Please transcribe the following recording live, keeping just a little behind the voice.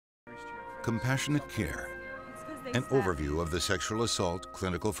Compassionate care, an overview of the sexual assault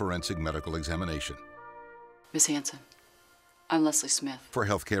clinical forensic medical examination. Miss Hanson, I'm Leslie Smith. For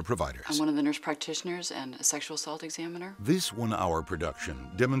healthcare providers. I'm one of the nurse practitioners and a sexual assault examiner. This one-hour production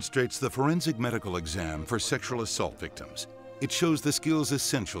demonstrates the forensic medical exam for sexual assault victims. It shows the skills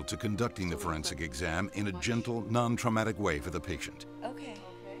essential to conducting the forensic exam in a gentle, non-traumatic way for the patient. Okay.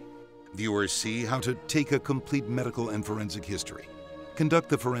 Viewers see how to take a complete medical and forensic history, conduct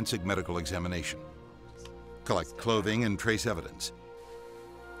the forensic medical examination, collect clothing and trace evidence,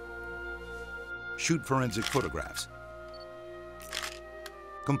 shoot forensic photographs,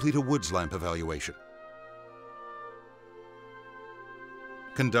 complete a Woods lamp evaluation,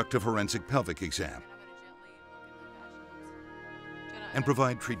 conduct a forensic pelvic exam, and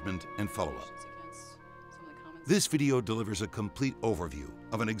provide treatment and follow-up. This video delivers a complete overview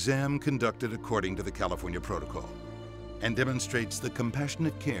of an exam conducted according to the California protocol and demonstrates the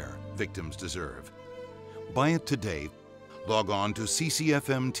compassionate care victims deserve. Buy it today. Log on to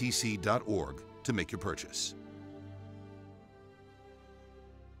ccfmtc.org to make your purchase.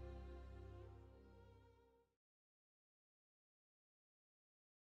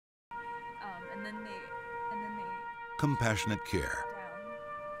 And then they Compassionate care.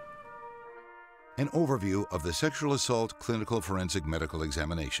 An overview of the sexual assault clinical forensic medical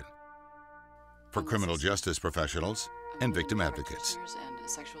examination for criminal justice professionals and victim advocates. And a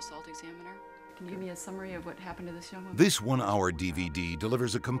sexual assault examiner. Can you give me a summary of what happened to this young woman? This one-hour DVD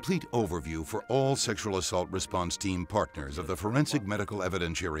delivers a complete overview for all sexual assault response team partners of the forensic medical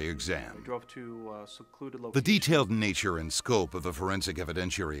evidentiary exam. We drove to secluded The location. detailed nature and scope of the forensic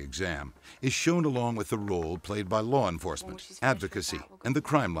evidentiary exam is shown along with the role played by law enforcement, advocacy, and the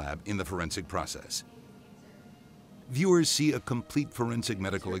crime lab in the forensic process. Viewers see a complete forensic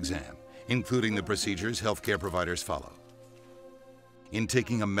medical exam, including the procedures healthcare providers follow. In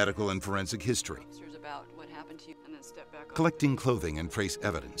taking a medical and forensic history, About what happened to you, and then step back collecting clothing and trace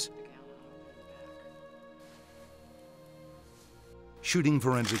evidence, shooting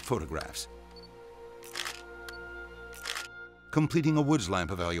forensic photographs, completing a Woods lamp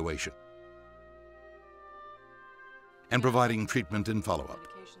evaluation, and providing treatment and follow-up.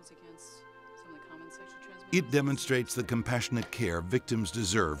 It demonstrates the compassionate care victims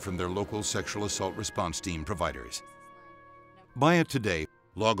deserve from their local sexual assault response team providers. Buy it today.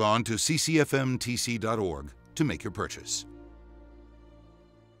 Log on to ccfmtc.org to make your purchase.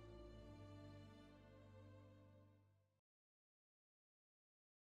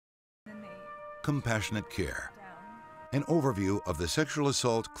 Compassionate care. An overview of the sexual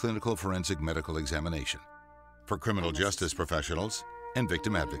assault clinical forensic medical examination for criminal justice professionals and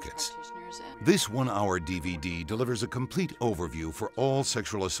victim advocates. This one-hour DVD delivers a complete overview for all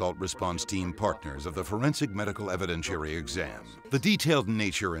sexual assault response team partners of the forensic medical evidentiary exam. The detailed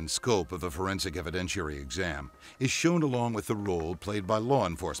nature and scope of the forensic evidentiary exam is shown along with the role played by law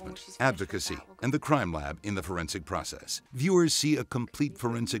enforcement, advocacy, and the crime lab in the forensic process. Viewers see a complete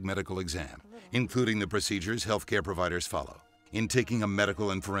forensic medical exam, including the procedures healthcare providers follow, in taking a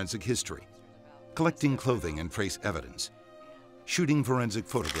medical and forensic history, collecting clothing and trace evidence, shooting forensic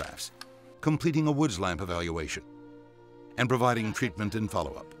photographs, completing a Woods lamp evaluation, and providing treatment and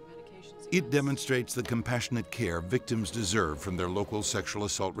follow-up. It demonstrates the compassionate care victims deserve from their local sexual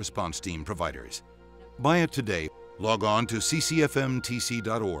assault response team providers. Buy it today. Log on to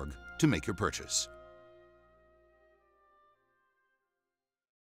ccfmtc.org to make your purchase.